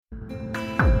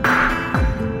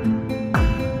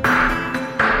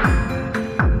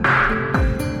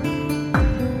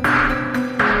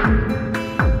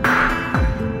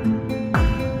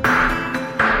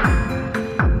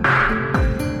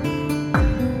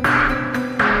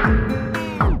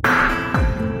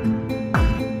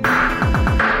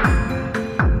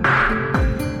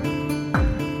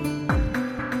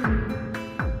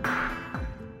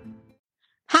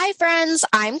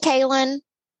I'm Kaylin.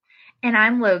 And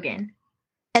I'm Logan.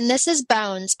 And this is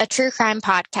Bones, a true crime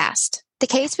podcast. The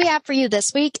case we have for you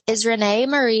this week is Rene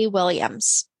Marie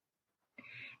Williams.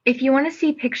 If you want to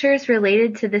see pictures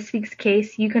related to this week's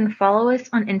case, you can follow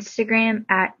us on Instagram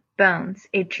at Bones,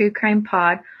 a true crime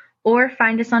pod, or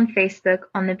find us on Facebook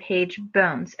on the page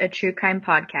Bones, a true crime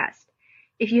podcast.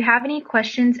 If you have any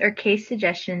questions or case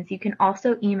suggestions, you can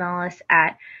also email us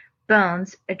at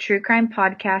bones, a true crime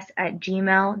podcast at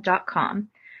gmail.com.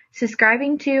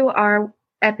 Subscribing to our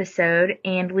episode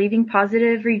and leaving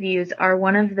positive reviews are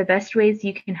one of the best ways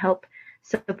you can help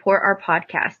support our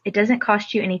podcast. It doesn't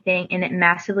cost you anything and it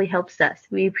massively helps us.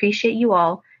 We appreciate you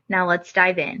all. Now let's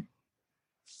dive in.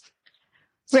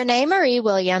 Rene Marie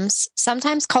Williams,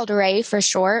 sometimes called Ray for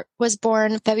short, was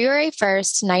born February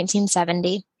 1st,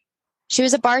 1970. She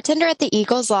was a bartender at the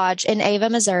Eagles Lodge in Ava,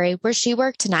 Missouri, where she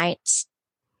worked nights.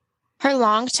 Her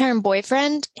long-term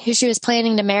boyfriend, who she was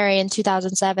planning to marry in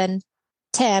 2007,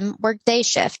 Tim, worked day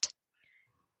shift.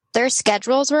 Their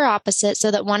schedules were opposite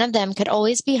so that one of them could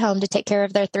always be home to take care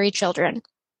of their 3 children.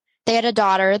 They had a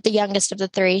daughter, the youngest of the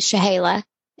 3, Shahayla,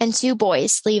 and 2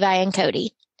 boys, Levi and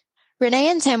Cody. Rene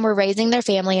and Tim were raising their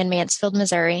family in Mansfield,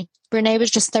 Missouri. Rene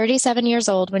was just 37 years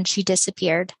old when she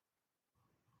disappeared.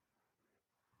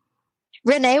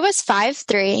 Rene was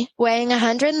 5'3", weighing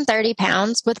 130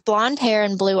 pounds, with blonde hair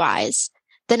and blue eyes.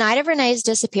 The night of Rene's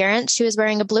disappearance, she was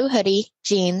wearing a blue hoodie,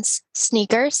 jeans,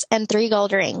 sneakers, and 3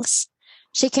 gold rings.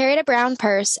 She carried a brown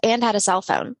purse and had a cell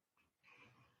phone.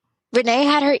 Rene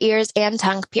had her ears and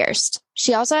tongue pierced.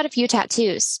 She also had a few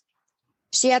tattoos.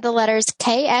 She had the letters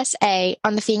KSA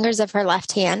on the fingers of her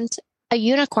left hand, a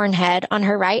unicorn head on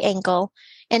her right ankle,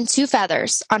 and 2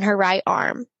 feathers on her right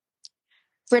arm.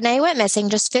 Rene went missing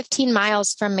just 15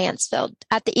 miles from Mansfield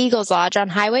at the Eagles Lodge on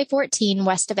Highway 14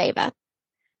 west of Ava.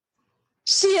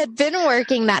 She had been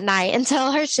working that night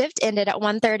until her shift ended at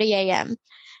 1:30 a.m.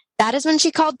 That is when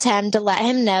she called Tim to let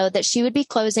him know that she would be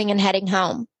closing and heading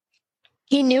home.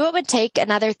 He knew it would take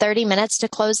another 30 minutes to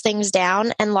close things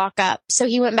down and lock up, so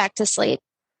he went back to sleep.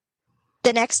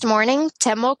 The next morning,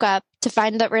 Tim woke up to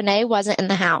find that Rene wasn't in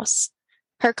the house.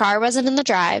 Her car wasn't in the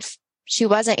drive. She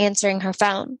wasn't answering her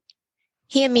phone.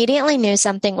 He immediately knew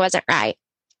something wasn't right.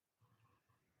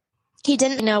 He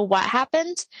didn't know what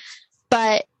happened,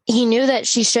 but he knew that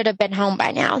she should have been home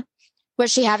by now. Was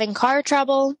she having car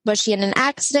trouble? Was she in an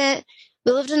accident?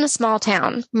 We lived in a small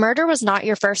town. Murder was not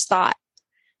your first thought.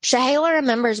 Shahayla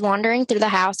remembers wandering through the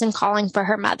house and calling for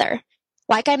her mother.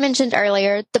 Like I mentioned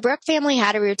earlier, the Brooke family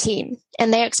had a routine,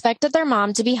 and they expected their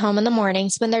mom to be home in the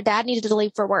mornings when their dad needed to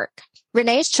leave for work.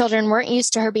 Rene's children weren't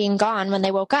used to her being gone when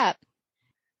they woke up.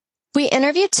 We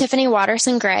interviewed Tiffany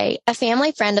Watterson Gray, a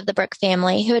family friend of the Brooke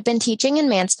family who had been teaching in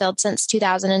Mansfield since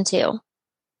 2002.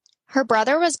 Her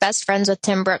brother was best friends with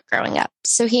Tim Brooke growing up,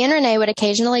 so he and Rene would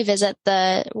occasionally visit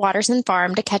the Watterson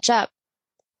farm to catch up.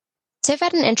 Tiff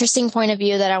had an interesting point of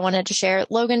view that I wanted to share.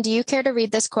 Logan, do you care to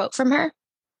read this quote from her?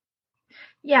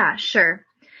 Yeah, sure.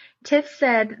 Tiff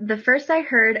said, "The first I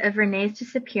heard of Rene's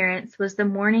disappearance was the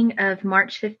morning of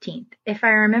March 15th. If I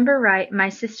remember right, my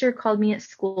sister called me at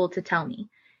school to tell me.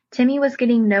 Timmy was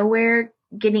getting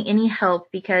any help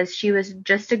because she was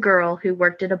just a girl who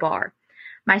worked at a bar.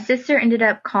 My sister ended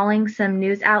up calling some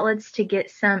news outlets to get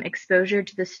some exposure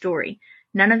to the story.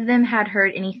 None of them had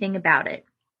heard anything about it.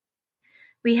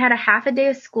 We had a half a day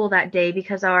of school that day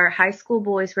because our high school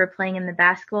boys were playing in the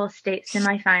basketball state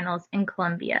semifinals in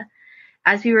Columbia.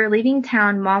 As we were leaving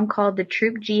town, Mom called the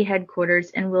Troop G headquarters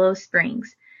in Willow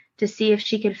Springs to see if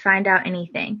she could find out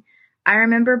anything. I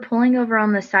remember pulling over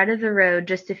on the side of the road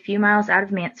just a few miles out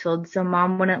of Mansfield so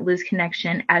Mom wouldn't lose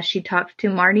connection as she talked to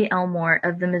Marty Elmore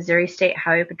of the Missouri State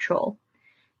Highway Patrol.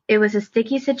 It was a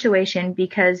sticky situation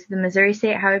because the Missouri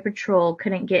State Highway Patrol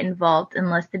couldn't get involved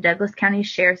unless the Douglas County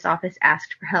Sheriff's Office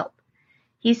asked for help.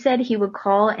 He said he would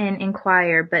call and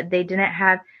inquire, but they didn't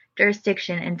have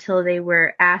jurisdiction until they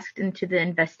were asked into the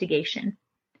investigation.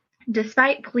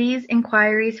 Despite pleas,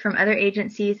 inquiries from other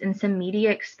agencies, and some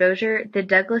media exposure, the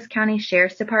Douglas County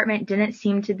Sheriff's Department didn't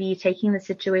seem to be taking the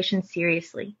situation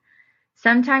seriously.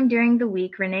 Sometime during the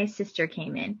week, Rene's sister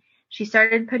came in. She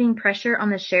started putting pressure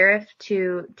on the sheriff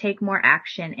to take more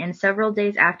action, and several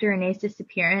days after Rene's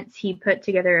disappearance, he put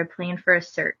together a plan for a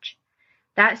search.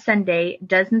 That Sunday,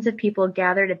 dozens of people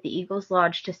gathered at the Eagles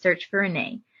Lodge to search for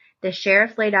Rene. The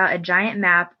sheriff laid out a giant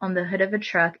map on the hood of a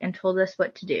truck and told us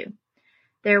what to do.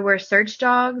 There were search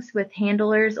dogs with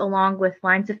handlers along with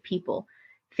lines of people,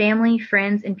 family,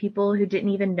 friends, and people who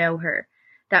didn't even know her.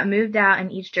 that moved out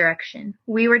in each direction.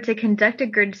 We were to conduct a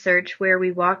grid search where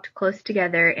we walked close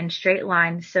together in straight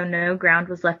lines so no ground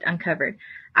was left uncovered.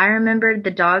 I remembered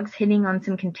the dogs hitting on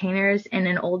some containers in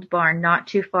an old barn not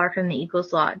too far from the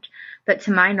Eagles Lodge, but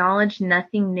to my knowledge,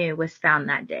 nothing new was found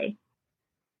that day.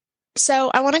 So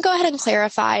I want to go ahead and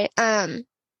clarify.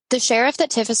 The sheriff that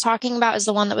Tiff is talking about is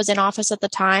the one that was in office at the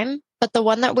time, but the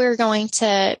one that we're going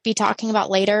to be talking about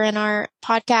later in our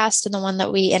podcast and the one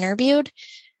that we interviewed,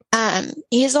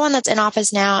 he's the one that's in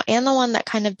office now and the one that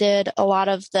kind of did a lot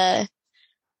of the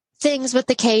things with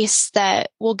the case that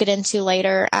we'll get into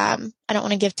later. I don't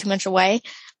want to give too much away,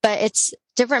 but it's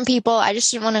different people. I just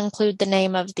didn't want to include the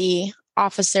name of the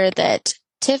officer that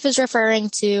Tiff is referring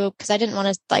to because I didn't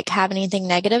want to have anything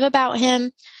negative about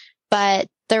him, but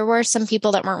there were some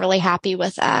people that weren't really happy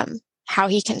with how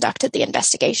he conducted the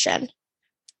investigation.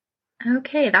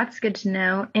 Okay, that's good to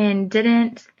know. And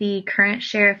didn't the current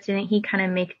sheriff, didn't he kind of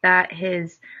make that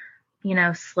his,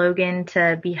 slogan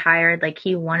to be hired? Like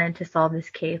he wanted to solve this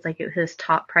case, like it was his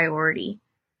top priority.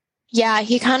 Yeah,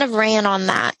 he kind of ran on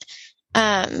that.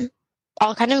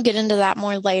 I'll kind of get into that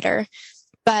more later.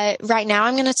 But right now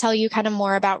I'm going to tell you kind of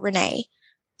more about Rene.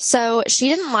 So she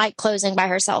didn't like closing by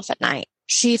herself at night.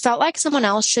 She felt like someone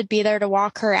else should be there to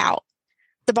walk her out.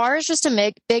 The bar is just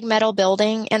a big metal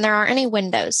building and there aren't any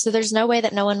windows, so there's no way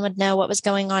that no one would know what was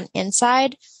going on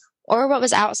inside or what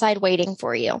was outside waiting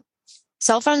for you.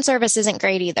 Cell phone service isn't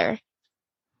great either.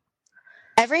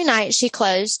 Every night she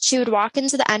closed, she would walk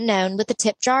into the unknown with a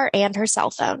tip jar and her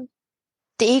cell phone.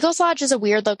 The Eagles Lodge is a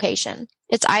weird location.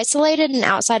 It's isolated and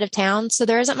outside of town, so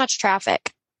there isn't much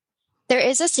traffic. There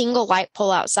is a single light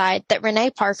pole outside that Rene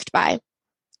parked by.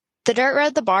 The dirt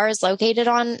road the bar is located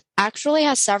on actually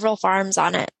has several farms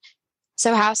on it,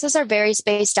 so houses are very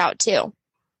spaced out too.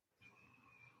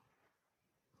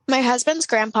 My husband's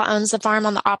grandpa owns the farm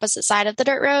on the opposite side of the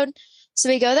dirt road, so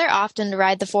we go there often to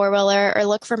ride the four-wheeler or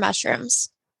look for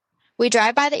mushrooms. We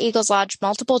drive by the Eagles Lodge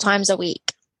multiple times a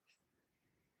week.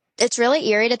 It's really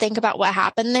eerie to think about what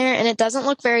happened there, and it doesn't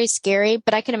look very scary,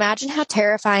 but I can imagine how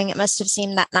terrifying it must have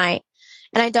seemed that night.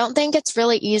 And I don't think it's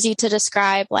really easy to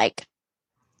describe,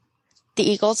 the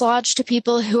Eagles Lodge to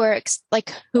people who are,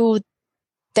 who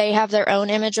they have their own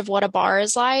image of what a bar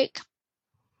is like.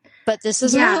 But this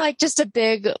is more just a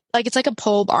big, it's like a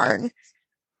pole barn.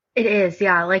 It is,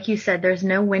 yeah. Like you said, there's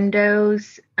no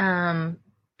windows.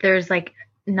 There's,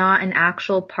 not an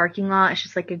actual parking lot. It's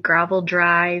just, a gravel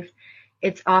drive.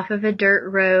 It's off of a dirt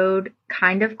road,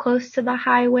 kind of close to the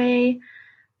highway.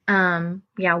 One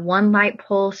light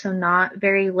pole, so not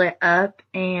very lit up.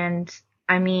 And,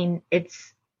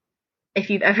 it's, if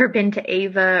you've ever been to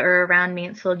Ava or around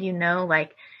Mansfield,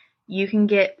 you can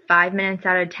get 5 minutes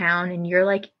out of town and you're,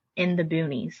 in the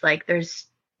boonies. There's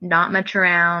not much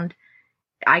around.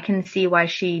 I can see why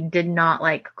she did not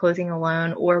like closing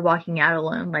alone or walking out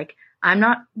alone. I'm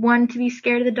not one to be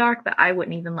scared of the dark, but I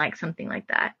wouldn't even like something like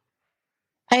that.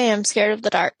 I am scared of the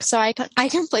dark, so I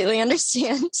completely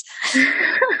understand.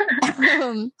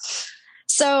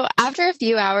 So after a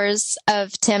few hours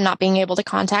of Tim not being able to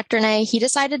contact Rene, he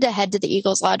decided to head to the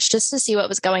Eagles Lodge just to see what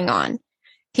was going on.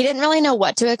 He didn't really know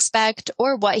what to expect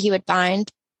or what he would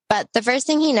find, but the first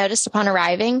thing he noticed upon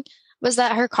arriving was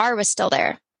that her car was still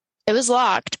there. It was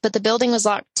locked, but the building was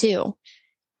locked too.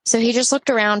 So he just looked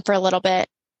around for a little bit.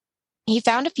 He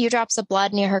found a few drops of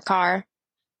blood near her car.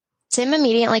 Tim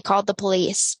immediately called the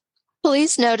police.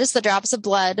 Police noticed the drops of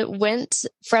blood went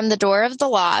from the door of the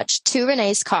lodge to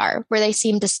Rene's car, where they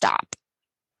seemed to stop.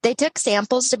 They took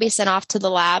samples to be sent off to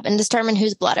the lab and determined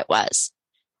whose blood it was.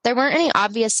 There weren't any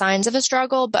obvious signs of a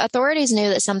struggle, but authorities knew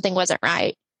that something wasn't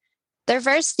right. Their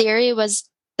first theory was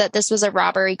that this was a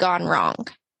robbery gone wrong.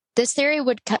 This theory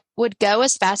would go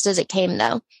as fast as it came,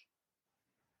 though.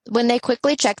 When they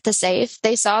quickly checked the safe,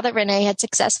 they saw that Rene had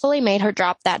successfully made her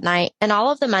drop that night, and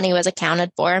all of the money was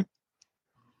accounted for.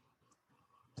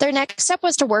 Their next step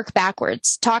was to work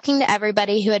backwards, talking to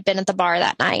everybody who had been at the bar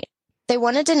that night. They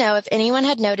wanted to know if anyone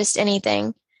had noticed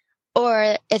anything,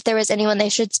 or if there was anyone they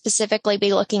should specifically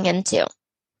be looking into.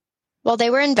 While they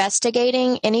were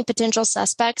investigating any potential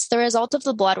suspects, the result of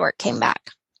the blood work came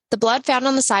back. The blood found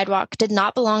on the sidewalk did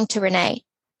not belong to Rene,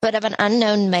 but of an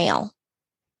unknown male.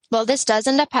 While this does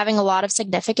end up having a lot of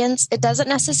significance, it doesn't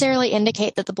necessarily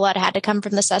indicate that the blood had to come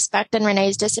from the suspect in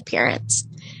Rene's disappearance.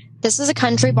 This is a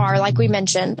country bar, like we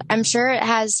mentioned. I'm sure it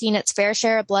has seen its fair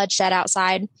share of bloodshed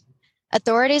outside.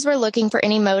 Authorities were looking for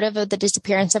any motive of the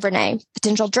disappearance of Rene,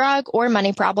 potential drug or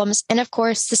money problems, and of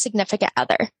course, the significant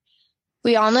other.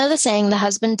 We all know the saying, the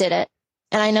husband did it.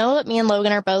 And I know that me and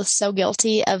Logan are both so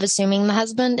guilty of assuming the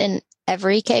husband in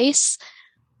every case,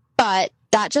 but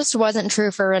that just wasn't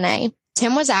true for Rene.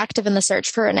 Tim was active in the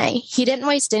search for Rene. He didn't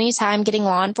waste any time getting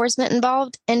law enforcement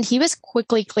involved, and he was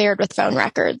quickly cleared with phone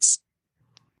records.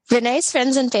 Renee's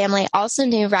friends and family also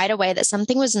knew right away that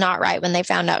something was not right when they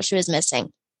found out she was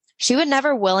missing. She would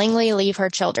never willingly leave her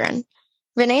children.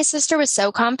 Renee's sister was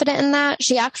so confident in that,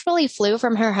 she actually flew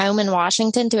from her home in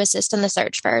Washington to assist in the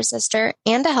search for her sister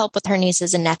and to help with her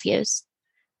nieces and nephews.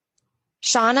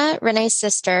 Shauna, Renee's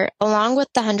sister, along with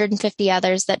the 150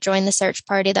 others that joined the search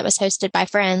party that was hosted by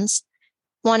friends,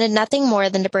 wanted nothing more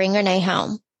than to bring Renee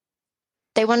home.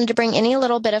 They wanted to bring any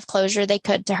little bit of closure they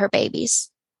could to her babies.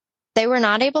 They were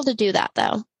not able to do that,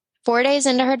 though. 4 days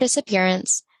into her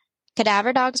disappearance,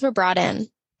 cadaver dogs were brought in.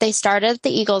 They started at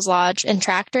the Eagles Lodge and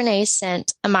tracked Renee's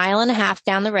scent a mile and a half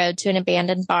down the road to an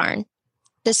abandoned barn.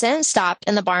 The scent stopped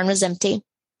and the barn was empty.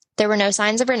 There were no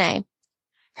signs of Renee.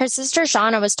 Her sister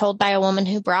Shauna was told by a woman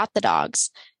who brought the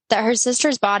dogs that her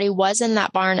sister's body was in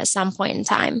that barn at some point in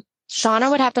time.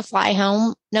 Shauna would have to fly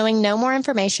home, knowing no more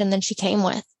information than she came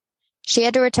with. She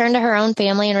had to return to her own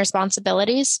family and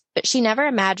responsibilities, but she never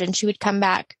imagined she would come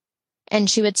back and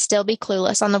she would still be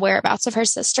clueless on the whereabouts of her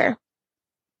sister.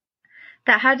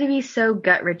 That had to be so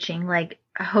gut-wrenching, like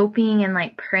hoping and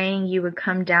like praying you would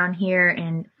come down here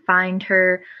and find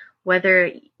her, whether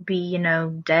it be,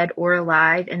 dead or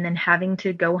alive, and then having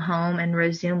to go home and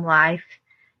resume life,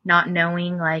 not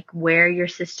knowing like where your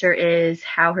sister is,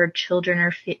 how her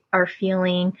children are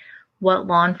feeling, what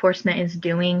law enforcement is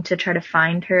doing to try to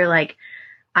find her. Like,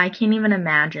 I can't even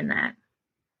imagine that.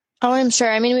 Oh, I'm sure.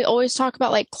 I mean, we always talk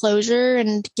about like closure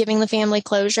and giving the family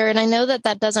closure. And I know that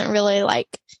that doesn't really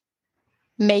like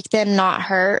make them not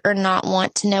hurt or not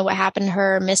want to know what happened to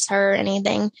her or miss her or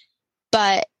anything.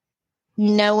 But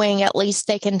knowing at least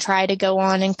they can try to go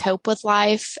on and cope with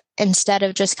life instead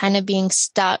of just kind of being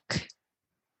stuck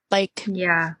like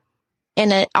Yeah.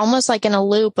 in a almost like in a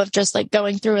loop of just like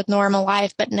going through with normal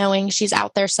life, but knowing she's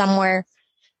out there somewhere.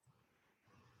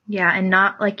 Yeah, and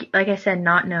not like I said,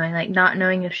 not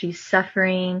knowing if she's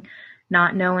suffering,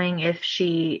 not knowing if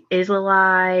she is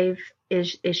alive,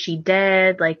 is she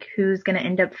dead, like who's gonna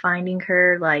end up finding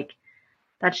her, like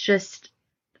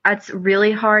that's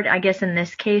really hard, I guess, in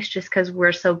this case, just because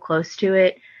we're so close to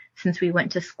it since we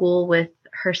went to school with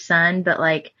her son, but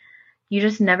like you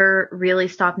just never really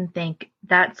stop and think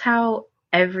that's how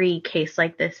every case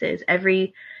like this is.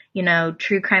 Every,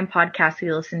 true crime podcast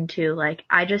we listen to, like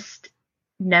I just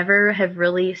never have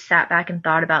really sat back and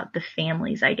thought about the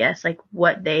families, I guess, like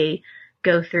what they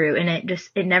go through, and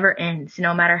it never ends,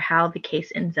 no matter how the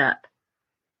case ends up.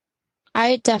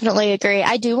 I definitely agree.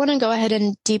 I do want to go ahead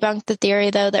and debunk the theory,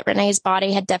 though, that Renee's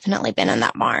body had definitely been in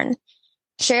that barn.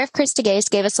 Sheriff Krista Gase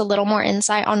gave us a little more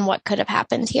insight on what could have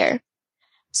happened here.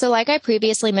 So like I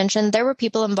previously mentioned, there were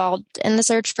people involved in the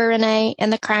search for Renee,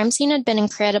 and the crime scene had been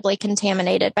incredibly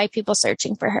contaminated by people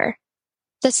searching for her.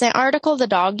 The scent article the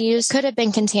dog used could have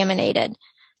been contaminated.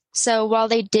 So while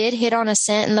they did hit on a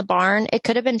scent in the barn, it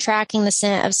could have been tracking the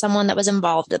scent of someone that was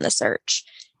involved in the search.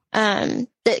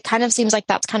 It kind of seems like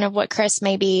that's kind of what Chris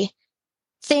maybe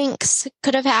thinks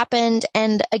could have happened.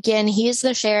 And again, he's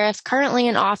the sheriff currently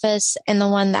in office and the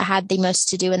one that had the most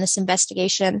to do in this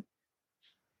investigation.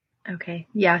 Okay.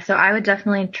 Yeah, so I would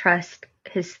definitely trust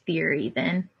his theory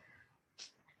then.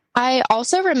 I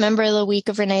also remember the week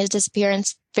of Renee's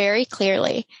disappearance very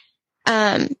clearly.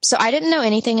 So I didn't know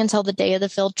anything until the day of the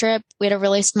field trip. We had a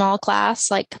really small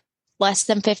class, like less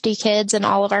than 50 kids in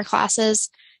all of our classes.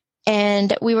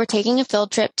 And we were taking a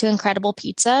field trip to Incredible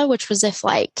Pizza, which was if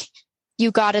like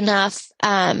you got enough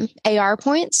AR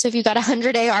points. So if you got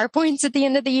 100 AR points at the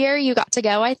end of the year, you got to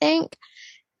go, I think.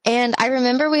 And I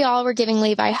remember we all were giving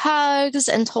Levi hugs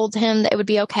and told him that it would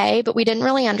be okay, but we didn't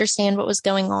really understand what was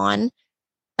going on.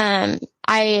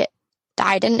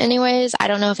 I didn't anyways. I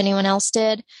don't know if anyone else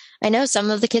did. I know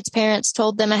some of the kids' parents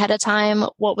told them ahead of time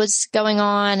what was going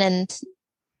on, and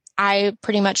I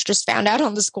pretty much just found out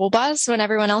on the school bus when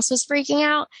everyone else was freaking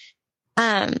out.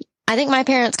 I think my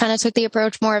parents kind of took the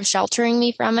approach more of sheltering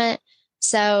me from it.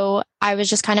 So I was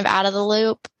just kind of out of the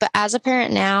loop. But as a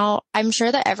parent now, I'm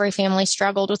sure that every family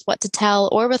struggled with what to tell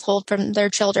or withhold from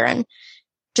their children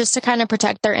just to kind of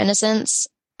protect their innocence.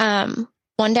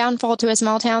 One downfall to a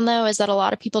small town, though, is that a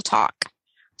lot of people talk.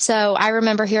 So I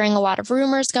remember hearing a lot of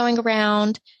rumors going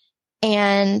around.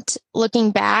 And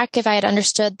looking back, if I had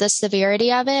understood the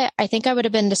severity of it, I think I would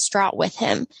have been distraught with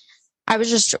him. I was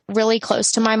just really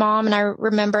close to my mom. And I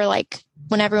remember like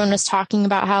when everyone was talking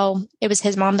about how it was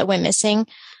his mom that went missing,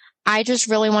 I just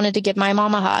really wanted to give my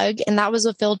mom a hug. And that was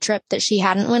a field trip that she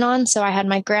hadn't went on. So I had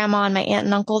my grandma and my aunt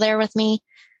and uncle there with me.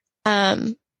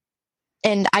 And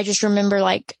I just remember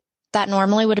like that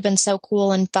normally would have been so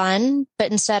cool and fun.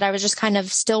 But instead I was just kind of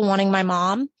still wanting my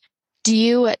mom. do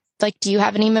you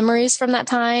have any memories from that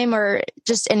time, or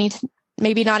just any,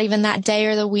 maybe not even that day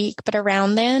or the week, but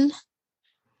around then?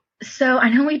 So I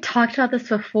know we talked about this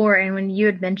before, and when you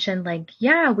had mentioned, like,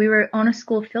 yeah, we were on a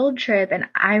school field trip, and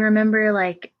I remember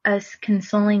like us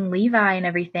consoling Levi and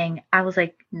everything. I was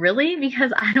like, really?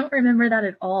 Because I don't remember that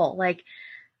at all. Like,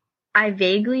 I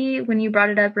vaguely, when you brought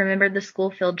it up, remembered the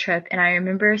school field trip, and I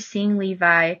remember seeing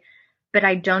Levi, but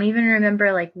I don't even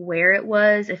remember like where it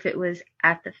was, if it was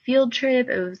at the field trip,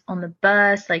 it was on the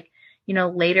bus, like,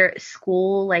 later at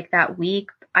school, like that week.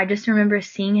 I just remember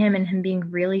seeing him and him being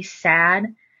really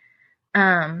sad.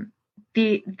 Um,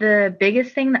 the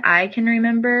biggest thing that I can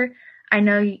remember, I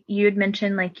know you had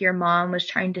mentioned like your mom was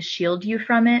trying to shield you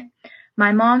from it.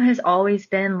 My mom has always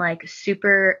been like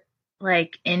super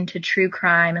like into true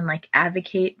crime and like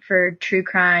advocate for true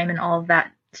crime and all of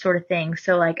that sort of thing.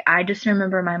 So like I just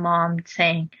remember my mom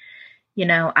saying,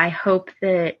 I hope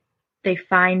that they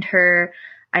find her.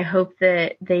 I hope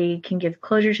that they can give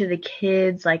closure to the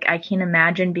kids. Like I can't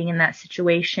imagine being in that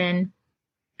situation,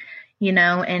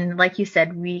 and like you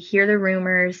said, we hear the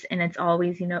rumors and it's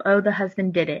always, oh, the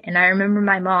husband did it. And I remember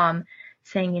my mom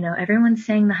saying, everyone's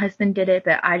saying the husband did it,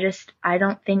 but I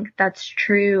don't think that's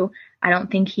true. I don't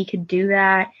think he could do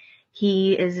that.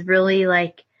 He is really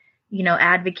like,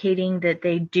 advocating that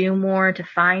they do more to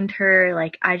find her.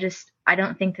 Like, I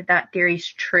don't think that that theory's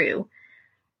true.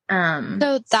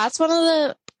 So that's one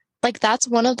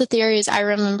of the theories I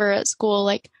remember at school.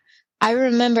 Like, I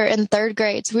remember in third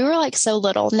grades, we were like so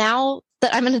little. Now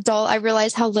that I'm an adult, I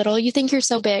realize how little. You think you're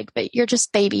so big, but you're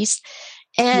just babies.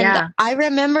 And Yeah. I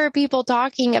remember people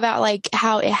talking about like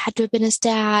how it had to have been his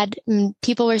dad. And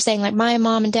people were saying like my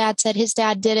mom and dad said his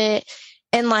dad did it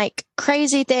and like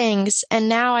crazy things. And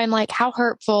now I'm like, how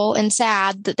hurtful and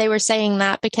sad that they were saying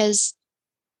that, because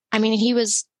I mean, he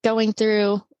was going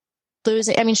through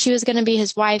losing. I mean, she was going to be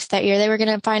his wife that year. They were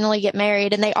going to finally get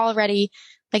married, and they already,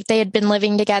 like, they had been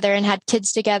living together and had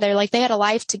kids together. Like, they had a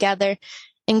life together.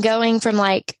 And going from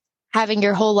like having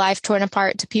your whole life torn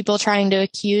apart to people trying to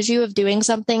accuse you of doing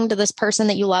something to this person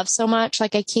that you love so much,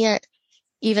 like, I can't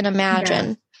even Yeah.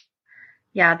 imagine.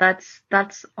 Yeah,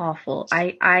 that's awful.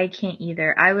 I can't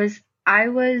either. I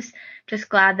was just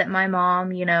glad that my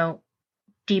mom,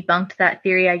 debunked that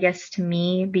theory, I guess, to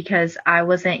me, because I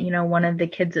wasn't, one of the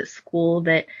kids at school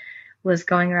that was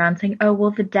going around saying, oh,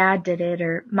 well, the dad did it,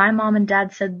 or my mom and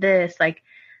dad said this. Like,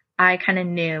 I kind of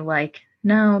knew, like,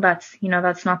 no, that's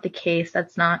not the case.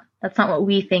 That's not what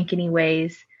we think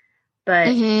anyways. But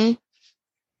Hmm.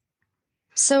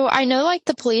 So I know like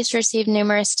the police received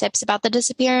numerous tips about the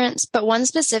disappearance, but one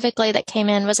specifically that came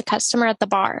in was a customer at the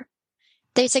bar.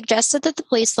 They suggested that the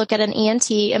police look at an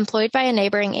EMT employed by a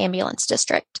neighboring ambulance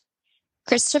district,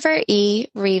 Christopher E.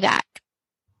 Revac.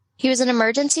 He was an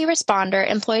emergency responder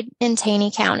employed in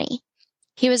Taney County.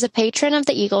 He was a patron of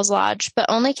the Eagles Lodge, but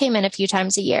only came in a few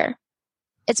times a year.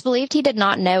 It's believed he did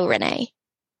not know Rene.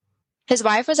 His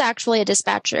wife was actually a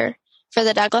dispatcher for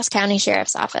the Douglas County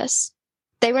Sheriff's Office.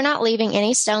 They were not leaving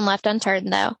any stone left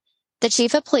unturned, though. The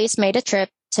chief of police made a trip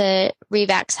to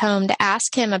Revac's home to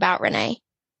ask him about Rene.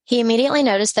 He immediately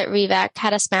noticed that Revac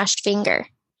had a smashed finger.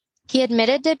 He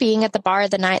admitted to being at the bar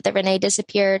the night that Rene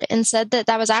disappeared and said that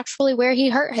that was actually where he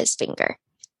hurt his finger.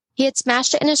 He had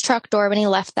smashed it in his truck door when he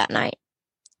left that night.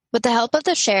 With the help of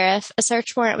the sheriff, a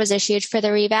search warrant was issued for the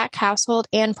Revac household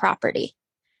and property.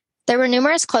 There were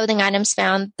numerous clothing items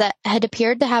found that had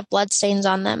appeared to have bloodstains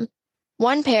on them.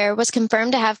 One pair was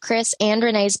confirmed to have Chris and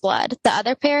Rene's blood. The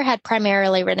other pair had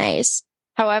primarily Rene's.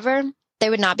 However, they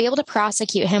would not be able to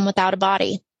prosecute him without a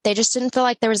body. They just didn't feel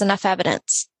like there was enough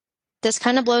evidence. This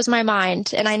kind of blows my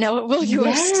mind, and I know it will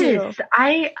yours too.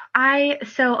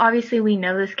 yes, so obviously we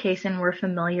know this case and we're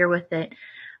familiar with it,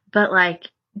 but like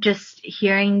just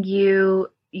hearing you,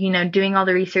 doing all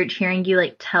the research, hearing you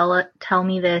like tell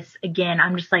me this again,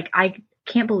 I'm just like, I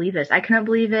can't believe this. I couldn't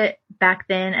believe it back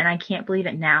then, and I can't believe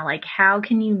it now. Like, how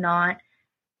can you not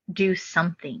do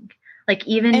something? Like,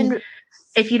 even And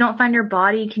if you don't find her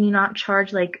body, can you not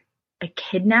charge like a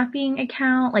kidnapping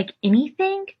account? Like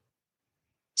anything?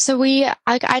 so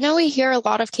I know we hear a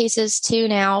lot of cases too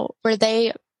now where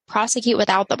they prosecute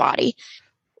without the body.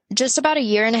 Just about a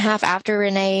year and a half after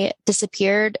Rene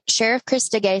disappeared, Sheriff Chris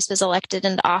DeGase was elected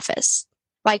into office.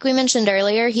 Like we mentioned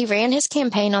earlier, he ran his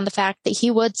campaign on the fact that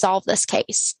he would solve this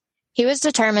case. He was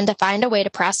determined to find a way to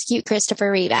prosecute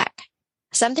Christopher Revac.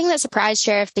 Something that surprised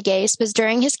Sheriff DeGase was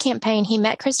during his campaign, he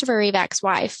met Christopher Revac's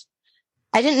wife.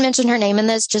 I didn't mention her name in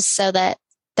this just so that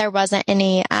there wasn't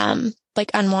any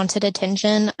like unwanted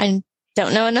attention. I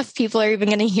don't know enough people are even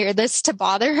going to hear this to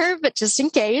bother her, but just in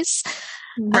case.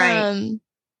 Right.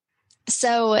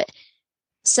 So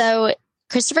so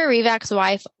Christopher Revak's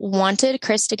wife wanted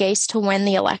Chris DeGase to win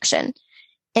the election,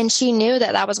 and she knew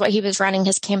that that was what he was running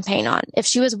his campaign on. If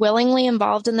she was willingly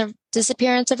involved in the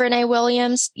disappearance of Rene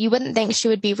Williams, you wouldn't think she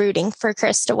would be rooting for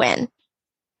Chris to win.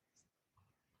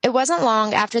 It wasn't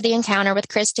long after the encounter with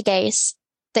Chris DeGase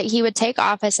that he would take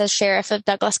office as sheriff of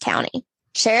Douglas County.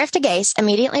 Sheriff DeGase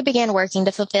immediately began working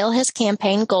to fulfill his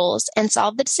campaign goals and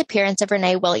solve the disappearance of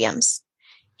Rene Williams.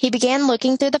 He began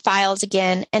looking through the files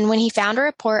again, and when he found a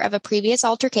report of a previous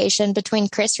altercation between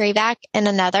Chris Revak and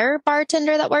another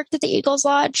bartender that worked at the Eagles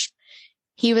Lodge,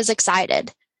 he was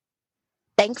excited.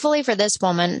 Thankfully for this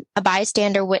woman, a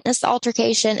bystander witnessed the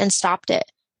altercation and stopped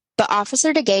it, but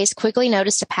Officer DeGase quickly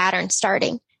noticed a pattern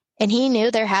starting, and he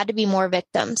knew there had to be more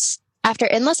victims. After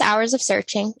endless hours of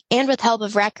searching, and with help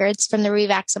of records from the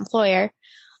Revak's employer,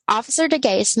 Officer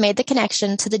DeGase made the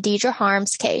connection to the Deidre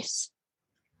Harms case.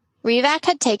 Revak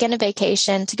had taken a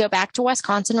vacation to go back to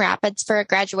Wisconsin Rapids for a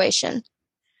graduation.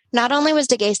 Not only was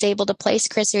DeGase able to place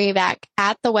Chris Revak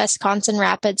at the Wisconsin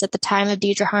Rapids at the time of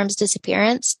Deidre Harms'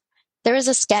 disappearance, there was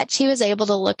a sketch he was able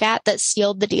to look at that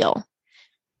sealed the deal.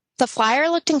 The flyer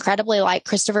looked incredibly like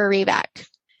Christopher Revak.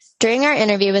 During our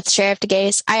interview with Sheriff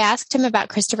DeGase, I asked him about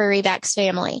Christopher Revak's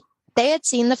family. They had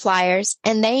seen the flyers,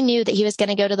 and they knew that he was going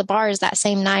to go to the bars that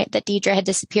same night that Deidre had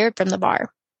disappeared from the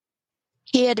bar.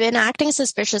 He had been acting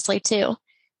suspiciously, too.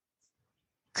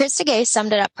 Chris DeGase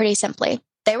summed it up pretty simply.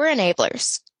 They were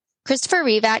enablers. Christopher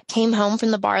Revak came home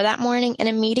from the bar that morning and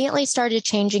immediately started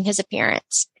changing his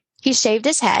appearance. He shaved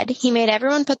his head, he made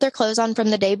everyone put their clothes on from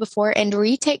the day before and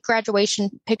retake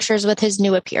graduation pictures with his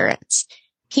new appearance.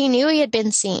 He knew he had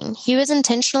been seen. He was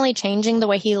intentionally changing the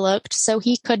way he looked so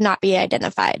he could not be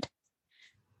identified.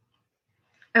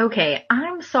 Okay,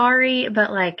 I'm sorry,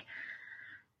 but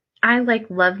I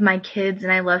love my kids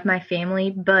and I love my family,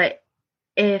 but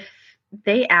if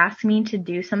they asked me to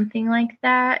do something like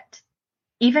that,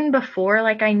 even before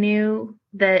I knew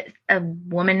that a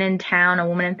woman in town, a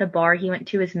woman at the bar he went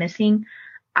to was missing,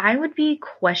 I would be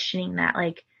questioning that.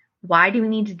 Why do we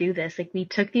need to do this? We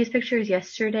took these pictures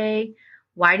yesterday.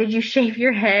 Why did you shave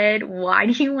your head? Why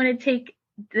do you want to take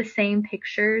the same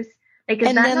pictures? Is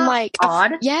and that then not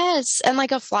odd? Yes, and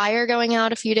a flyer going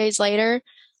out a few days later.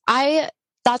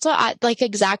 That's what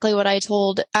exactly what I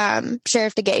told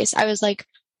Sheriff DeGase. I was like,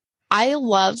 I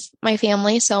love my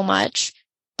family so much,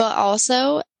 but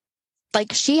also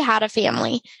she had a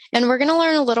family, and we're going to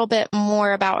learn a little bit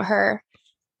more about her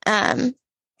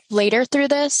later through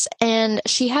this, and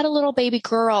she had a little baby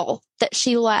girl that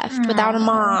she left without a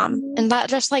mom, and that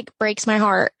just breaks my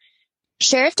heart.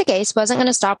 Sheriff DeGase wasn't going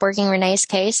to stop working Renee's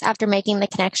case after making the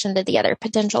connection to the other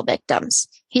potential victims.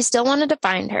 He still wanted to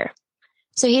find her.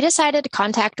 So he decided to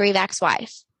contact Revak's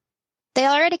wife. They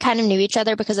already kind of knew each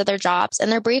other because of their jobs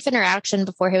and their brief interaction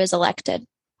before he was elected.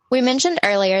 We mentioned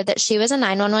earlier that she was a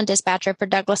 911 dispatcher for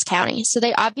Douglas County, so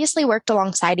they obviously worked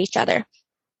alongside each other.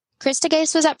 Chris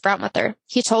DeGase was upfront with her.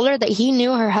 He told her that he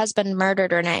knew her husband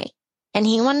murdered Renee, and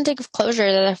he wanted to give closure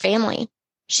to their family.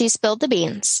 She spilled the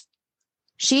beans.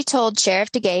 She told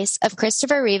Sheriff DeGase of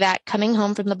Christopher Revak coming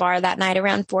home from the bar that night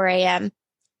around 4 a.m.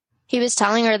 He was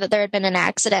telling her that there had been an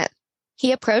accident.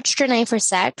 He approached Renee for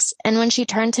sex, and when she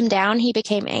turned him down, he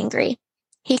became angry.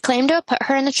 He claimed to have put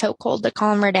her in a chokehold to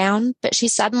calm her down, but she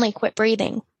suddenly quit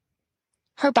breathing.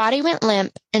 Her body went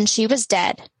limp, and she was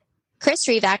dead. Chris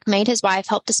Revak made his wife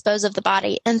help dispose of the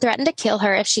body and threatened to kill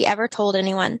her if she ever told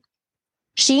anyone.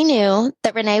 She knew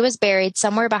that Renee was buried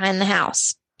somewhere behind the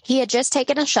house. He had just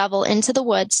taken a shovel into the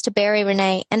woods to bury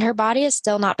Renee, and her body has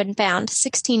still not been found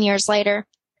 16 years later.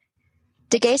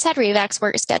 DeGase had Revak's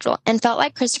work schedule and felt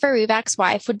like Christopher Revak's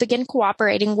wife would begin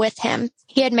cooperating with him.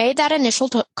 He had made that initial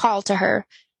call to her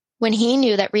when he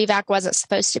knew that Revak wasn't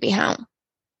supposed to be home.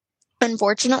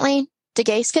 Unfortunately,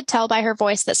 DeGase could tell by her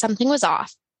voice that something was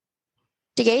off.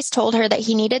 DeGase told her that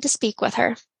he needed to speak with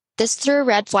her. This threw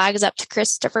red flags up to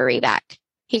Christopher Revak.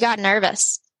 He got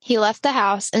nervous. He left the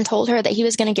house and told her that he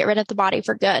was going to get rid of the body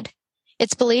for good.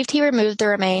 It's believed he removed the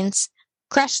remains,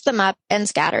 crushed them up, and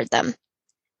scattered them.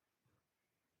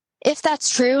 If that's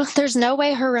true, there's no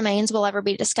way her remains will ever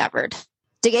be discovered.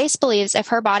 DeGase believes if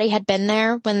her body had been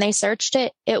there when they searched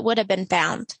it, it would have been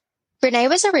found. Rene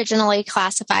was originally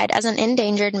classified as an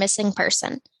endangered missing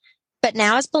person, but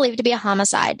now is believed to be a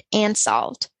homicide and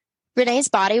solved. Renee's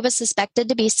body was suspected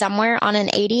to be somewhere on an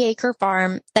 80-acre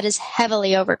farm that is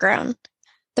heavily overgrown.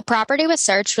 The property was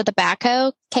searched with a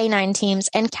backhoe, K-9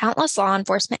 teams, and countless law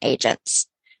enforcement agents.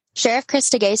 Sheriff Chris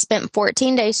DeGase spent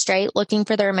 14 days straight looking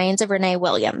for the remains of Rene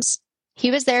Williams. He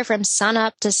was there from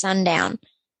sunup to sundown.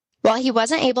 While he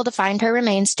wasn't able to find her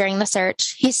remains during the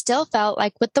search, he still felt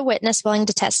like with the witness willing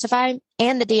to testify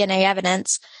and the DNA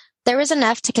evidence, There was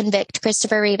enough to convict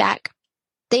Christopher Reback.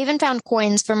 They even found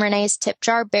coins from Rene's tip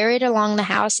jar buried along the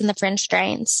house in the French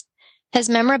drains, his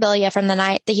memorabilia from the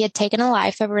night that he had taken the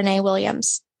life of Rene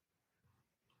Williams.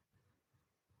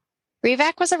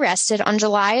 Reback was arrested on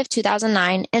July of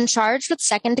 2009 and charged with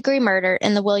second-degree murder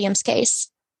in the Williams case.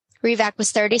 Reback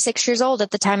was 36 years old at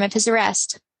the time of his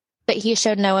arrest, but he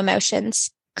showed no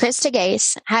emotions. Krista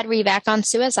Gase had Reback on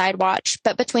suicide watch,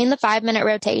 but between the 5-minute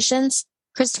rotations,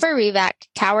 Christopher Reback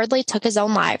cowardly took his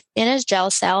own life in his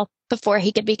jail cell before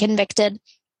he could be convicted.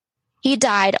 He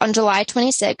died on July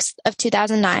 26th of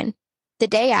 2009, the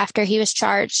day after he was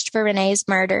charged for Rene's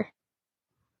murder.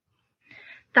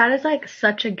 That is like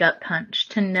such a gut punch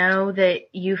to know that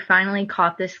you finally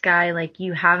caught this guy, like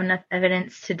you have enough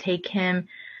evidence to take him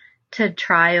to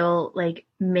trial. Like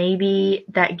maybe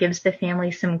that gives the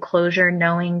family some closure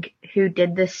knowing who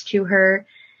did this to her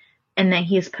and that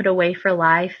he's put away for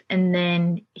life, and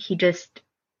then he just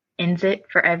ends it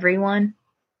for everyone.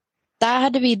 That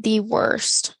had to be the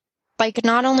worst. Like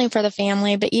not only for the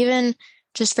family, but even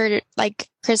just for like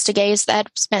Krista Gase that had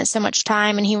spent so much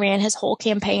time and he ran his whole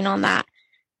campaign on that.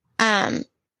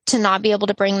 To not be able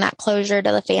to bring that closure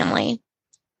to the family.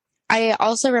 I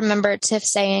also remember Tiff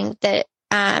saying that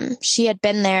she had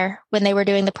been there when they were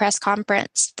doing the press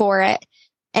conference for it,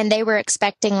 and they were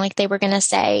expecting like they were going to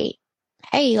say,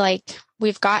 hey, like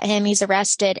we've got him, he's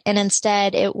arrested, and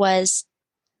instead it was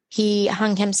he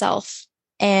hung himself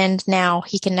and now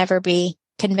he can never be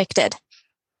convicted.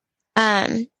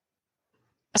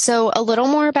 So a little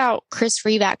more about Chris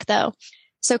Reback though.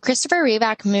 So Christopher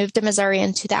Reback moved to Missouri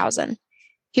in 2000.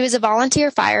 He was a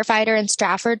volunteer firefighter in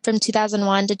Stratford from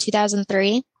 2001 to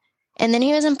 2003, and then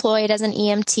he was employed as an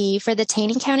EMT for the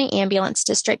Taney County Ambulance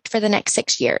District for the next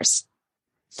 6 years.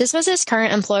 This was his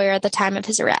current employer at the time of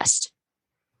his arrest.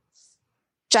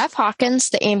 Jeff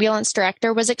Hawkins, the ambulance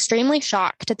director, was extremely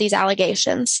shocked at these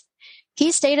allegations.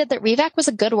 He stated that Reback was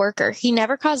a good worker. He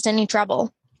never caused any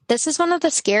trouble. This is one of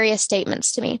the scariest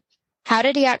statements to me. How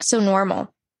did he act so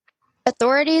normal?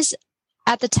 Authorities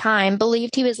at the time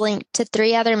believed he was linked to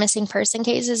 3 other missing person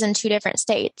cases in 2 different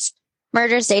states,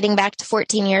 murders dating back to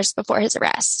 14 years before his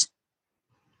arrest.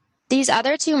 These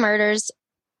other 2 murders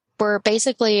were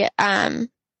basically that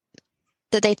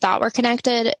they thought were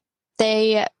connected.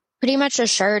 They pretty much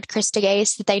assured Krista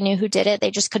Gase that they knew who did it. They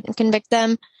just couldn't convict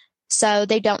them. So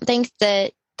they don't think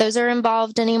that those are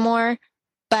involved anymore,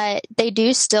 but they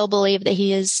do still believe that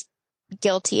he is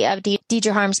guilty of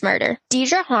Deidre Harm's murder.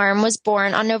 Deidre Harm was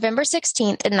born on November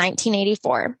 16th in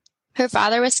 1984. Her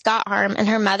father was Scott Harm and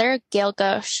her mother, Gail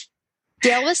Ghosh.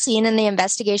 Gail was seen in the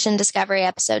Investigation Discovery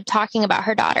episode talking about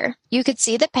her daughter. You could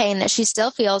see the pain that she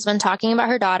still feels when talking about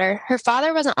her daughter. Her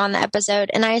father wasn't on the episode,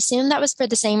 and I assume that was for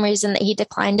the same reason that he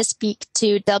declined to speak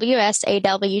to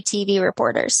WSAW TV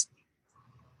reporters.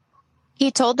 He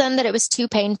told them that it was too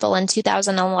painful in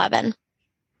 2011.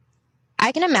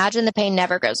 I can imagine the pain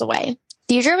never goes away.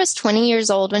 Deidre was 20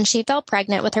 years old when she fell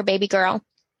pregnant with her baby girl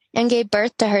and gave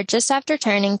birth to her just after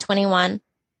turning 21.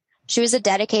 She was a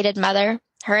dedicated mother.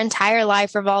 Her entire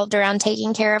life revolved around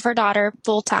taking care of her daughter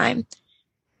full time.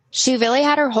 She really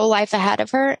had her whole life ahead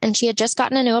of her, and she had just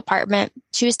gotten a new apartment.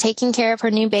 She was taking care of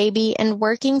her new baby and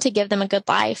working to give them a good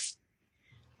life.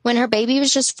 When her baby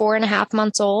was just 4.5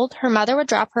 months old, her mother would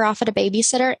drop her off at a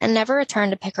babysitter and never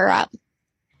return to pick her up.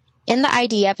 In the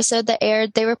ID episode that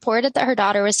aired, they reported that her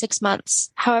daughter was 6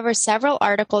 months. However, several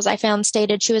articles I found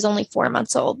stated she was only 4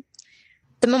 months old.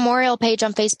 The memorial page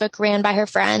on Facebook ran by her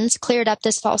friends cleared up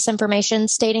this false information,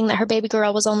 stating that her baby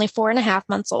girl was only 4.5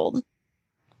 months old.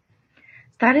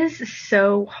 That is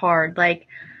so hard. Like,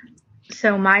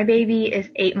 so my baby is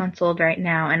 8 months old right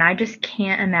now, and I just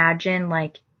can't imagine,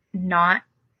 like, not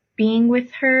being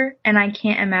with her. And I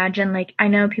can't imagine, like, I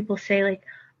know people say, like,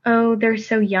 oh, they're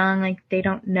so young, like, they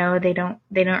don't know, they don't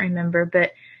remember,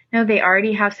 but no, they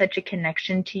already have such a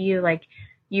connection to you, like,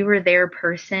 you were their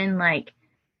person, like,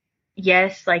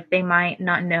 yes, like, they might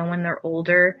not know when they're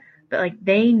older, but, like,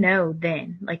 they know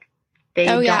then, like, they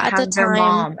don't have their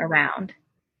mom around.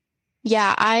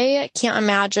 Yeah, I can't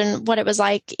imagine what it was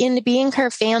like in being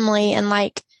her family and,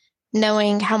 like,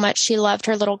 knowing how much she loved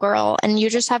her little girl, and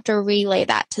you just have to relay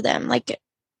that to them. Like,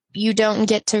 you don't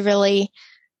get to really,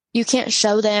 you can't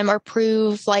show them or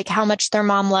prove, like, how much their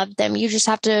mom loved them. You just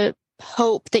have to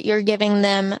hope that you're giving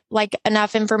them, like,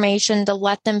 enough information to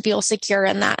let them feel secure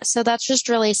in that. So that's just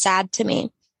really sad to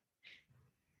me.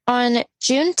 On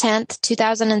June 10th,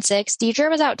 2006, Deidre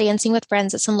was out dancing with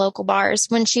friends at some local bars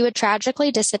when she would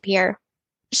tragically disappear.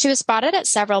 She was spotted at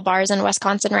several bars in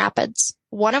Wisconsin Rapids,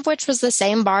 one of which was the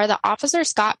same bar that Officer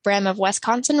Scott Brim of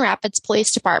Wisconsin Rapids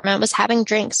Police Department was having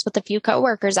drinks with a few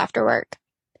co-workers after work.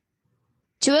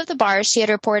 Two of the bars she had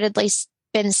reportedly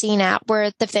been seen at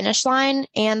were the Finish Line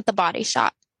and the Body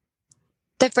Shop.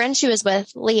 The friend she was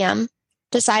with, Liam,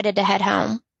 decided to head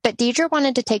home, but Deidre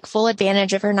wanted to take full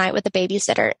advantage of her night with the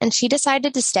babysitter, and she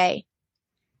decided to stay.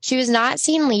 She was not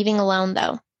seen leaving alone,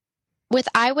 though. With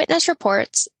eyewitness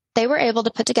reports, they were able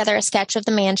to put together a sketch of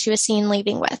the man she was seen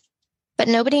leaving with, but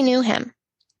nobody knew him.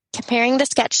 Comparing the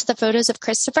sketch to the photos of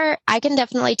Christopher, I can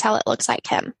definitely tell it looks like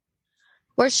him.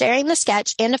 We're sharing the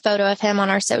sketch and a photo of him on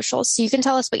our socials, so you can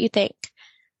tell us what you think.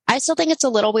 I still think it's a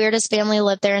little weird his family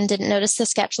lived there and didn't notice the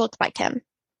sketch looked like him.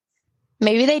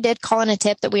 Maybe they did call in a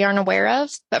tip that we aren't aware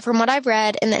of, but from what I've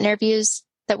read in the interviews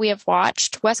that we have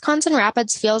watched, Wisconsin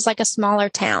Rapids feels like a smaller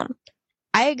town.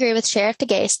 I agree with Sheriff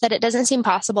DeGase that it doesn't seem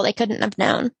possible they couldn't have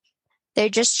known. They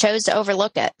just chose to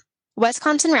overlook it.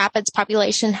 Wisconsin Rapids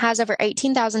population has over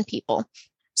 18,000 people,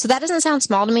 so that doesn't sound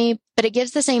small to me, but it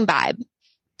gives the same vibe.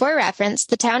 For reference,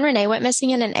 the town Rene went missing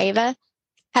in Ava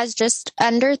has just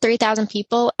under 3,000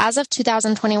 people as of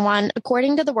 2021,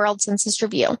 according to the World Census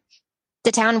Review.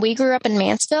 The town we grew up in,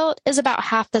 Mansfield, is about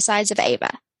half the size of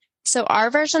Ava. So our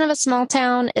version of a small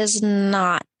town is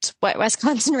not what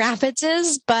Wisconsin Rapids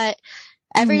is, but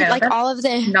all of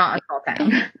the not a small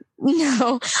town.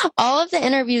 No, all of the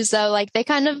interviews though, like they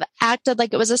kind of acted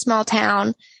like it was a small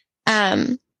town,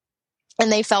 and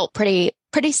they felt pretty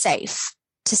safe,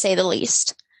 to say the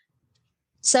least.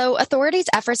 So authorities'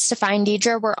 efforts to find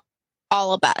Deidre were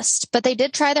all a bust, but they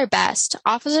did try their best.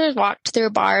 Officers walked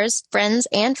through bars, friends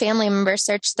and family members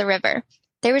searched the river.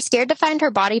 They were scared to find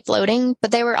her body floating, but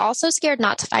they were also scared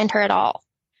not to find her at all.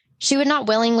 She would not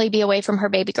willingly be away from her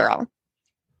baby girl.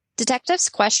 Detectives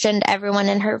questioned everyone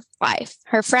in her life,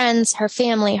 her friends, her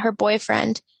family, her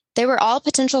boyfriend. They were all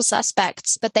potential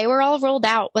suspects, but they were all ruled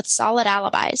out with solid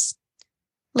alibis.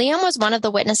 Liam was one of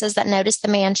the witnesses that noticed the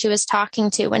man she was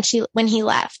talking to when he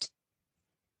left.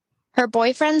 Her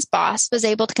boyfriend's boss was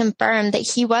able to confirm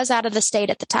that he was out of the state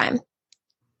at the time.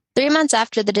 3 months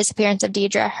after the disappearance of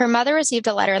Deidre, her mother received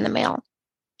a letter in the mail.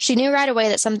 She knew right away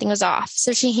that something was off,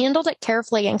 so she handled it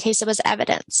carefully in case it was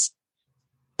evidence.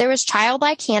 There was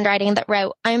childlike handwriting that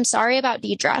wrote, "I am sorry about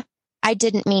Deidre. I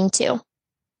didn't mean to."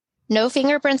 No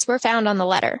fingerprints were found on the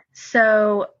letter.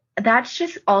 So that's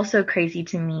just also crazy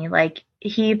to me. Like,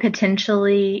 he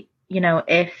potentially,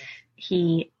 if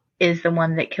he is the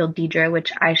one that killed Deidre,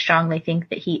 which I strongly think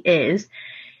that he is,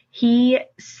 he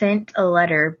sent a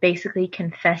letter basically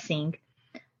confessing,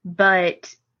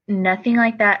 but nothing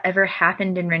like that ever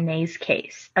happened in Renee's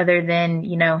case other than,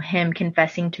 him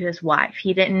confessing to his wife.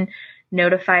 He didn't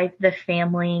notify the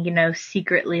family,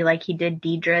 secretly like he did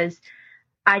Deidre's.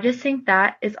 I just think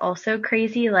that is also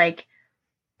crazy. Like,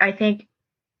 I think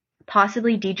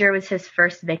possibly Deidre was his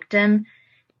first victim,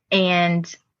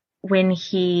 and when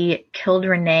he killed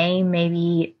Renee,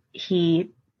 maybe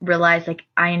he realized, like,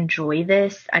 I enjoy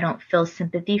this. I don't feel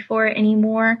sympathy for it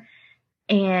anymore.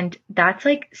 And that's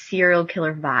like serial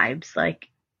killer vibes. Like,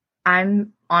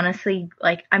 I'm honestly,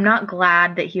 like, I'm not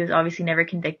glad that he was obviously never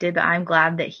convicted, but I'm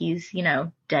glad that he's,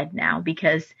 dead now,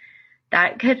 because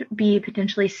that could be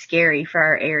potentially scary for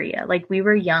our area. Like, we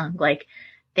were young. Like,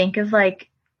 think of like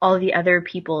all the other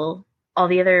people, all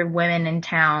the other women in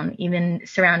town, even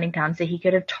surrounding towns that he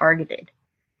could have targeted.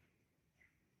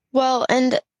 Well,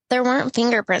 and there weren't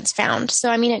fingerprints found. So,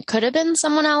 I mean, it could have been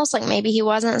someone else. Like, maybe he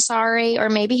wasn't sorry, or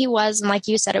maybe he was, and like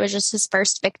you said, it was just his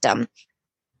first victim.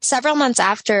 Several months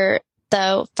after,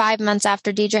 though, 5 months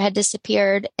after Deidre had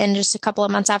disappeared, and just a couple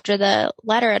of months after the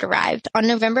letter had arrived, on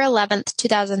November 11th,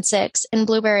 2006, in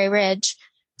Blueberry Ridge,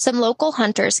 some local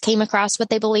hunters came across what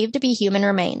they believed to be human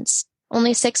remains,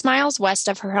 only 6 miles west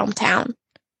of her hometown.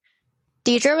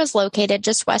 Deidre was located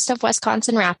just west of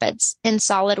Wisconsin Rapids, in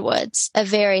Solid Woods, a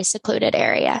very secluded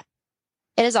area.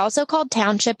 It is also called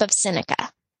Township of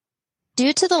Seneca.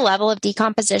 Due to the level of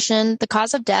decomposition, the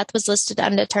cause of death was listed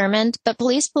undetermined, but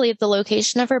police believe the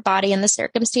location of her body and the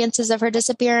circumstances of her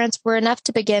disappearance were enough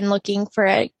to begin looking for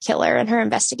a killer in her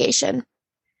investigation.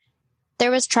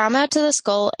 There was trauma to the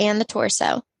skull and the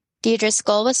torso. Deidre's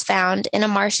skull was found in a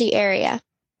marshy area,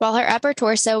 while her upper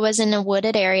torso was in a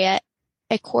wooded area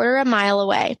a quarter of a mile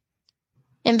away.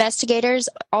 Investigators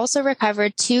also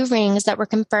recovered 2 rings that were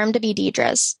confirmed to be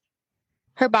Deidre's.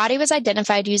 Her body was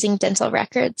identified using dental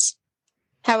records.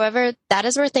 However, that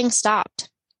is where things stopped.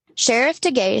 Sheriff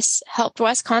DeGase helped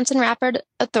Wisconsin Rapids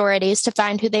authorities to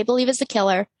find who they believe is the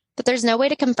killer, but there's no way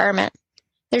to confirm it.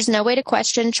 There's no way to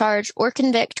question, charge, or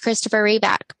convict Christopher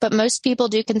Reback, but most people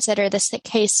do consider this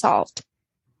case solved.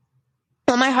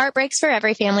 While my heart breaks for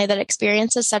every family that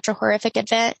experiences such a horrific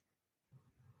event,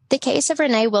 The case of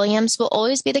Rene Williams will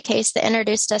always be the case that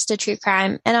introduced us to true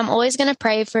crime, and I'm always going to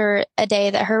pray for a day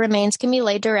that her remains can be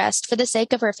laid to rest for the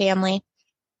sake of her family.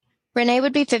 Rene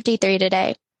would be 53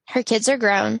 today. Her kids are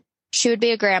grown. She would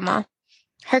be a grandma.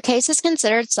 Her case is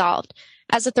considered solved,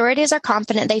 as authorities are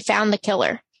confident they found the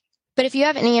killer. But if you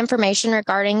have any information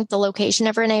regarding the location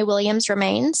of Rene Williams'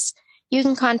 remains, you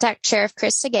can contact Sheriff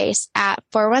Chris Sagase at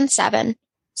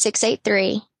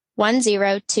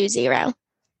 417-683-1020.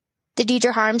 The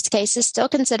Deidre Harms case is still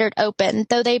considered open,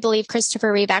 though they believe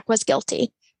Christopher Reback was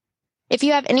guilty. If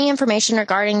you have any information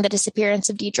regarding the disappearance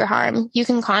of Deidre Harm, you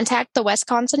can contact the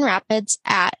Wisconsin Rapids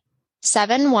at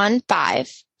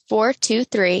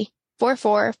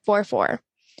 715-423-4444.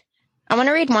 I want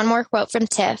to read one more quote from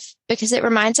Tiff because it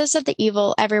reminds us of the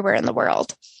evil everywhere in the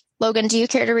world. Logan, do you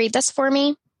care to read this for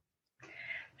me?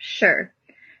 Sure.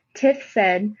 Tiff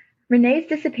said, Renee's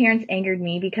disappearance angered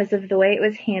me because of the way it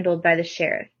was handled by the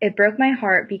sheriff. It broke my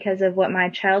heart because of what my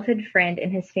childhood friend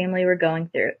and his family were going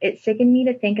through. It sickened me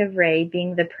to think of Ray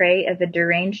being the prey of a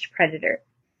deranged predator.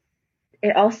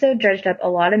 It also dredged up a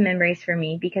lot of memories for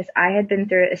me because I had been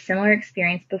through a similar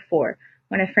experience before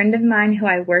when a friend of mine who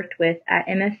I worked with at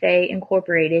MFA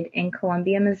Incorporated in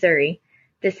Columbia, Missouri,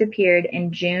 disappeared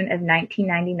in June of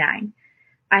 1999.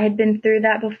 I had been through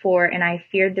that before, and I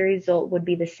feared the result would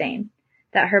be the same,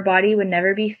 that her body would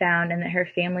never be found and that her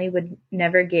family would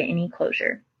never get any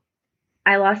closure.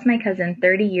 I lost my cousin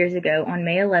 30 years ago on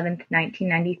May 11th,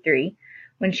 1993,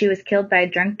 when she was killed by a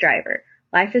drunk driver.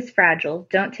 Life is fragile.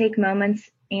 Don't take moments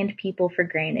and people for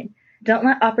granted. Don't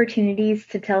let opportunities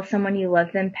to tell someone you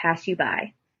love them pass you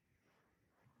by.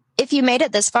 If you made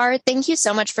it this far, thank you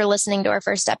so much for listening to our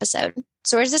first episode.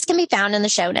 Sources can be found in the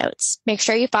show notes. Make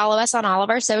sure you follow us on all of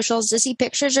our socials to see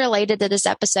pictures related to this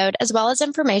episode, as well as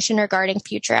information regarding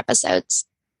future episodes.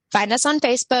 Find us on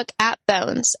Facebook at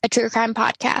Bones, a true crime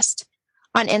podcast,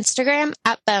 on Instagram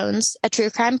at Bones, a true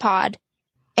crime pod,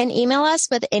 and email us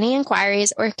with any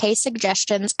inquiries or case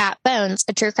suggestions at Bones,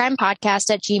 a true crime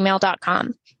podcast at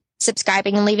gmail.com.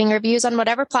 Subscribing and leaving reviews on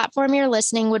whatever platform you're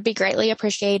listening would be greatly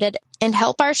appreciated and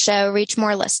help our show reach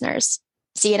more listeners.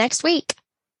 See you next week.